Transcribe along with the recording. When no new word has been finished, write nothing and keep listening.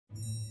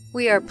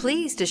We are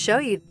pleased to show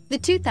you the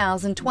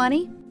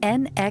 2020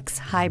 NX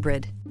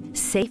Hybrid.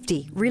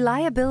 Safety,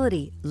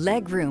 reliability,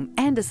 legroom,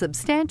 and a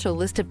substantial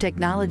list of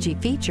technology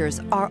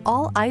features are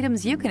all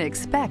items you can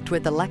expect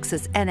with the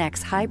Lexus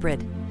NX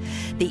Hybrid.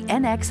 The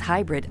NX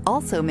Hybrid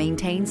also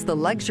maintains the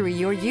luxury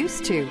you're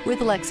used to with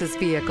Lexus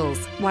vehicles,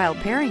 while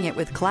pairing it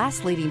with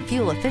class-leading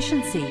fuel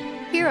efficiency.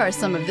 Here are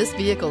some of this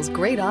vehicle's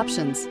great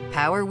options: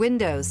 power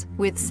windows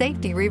with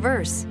safety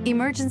reverse,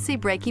 emergency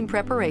braking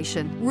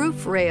preparation,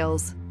 roof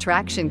rails,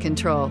 traction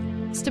control,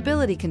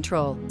 stability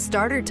control,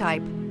 starter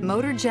type,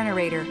 motor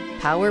generator,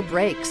 power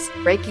brakes,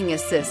 braking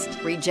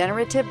assist,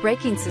 regenerative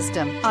braking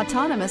system,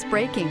 autonomous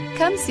braking.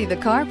 Come see the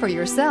car for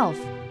yourself.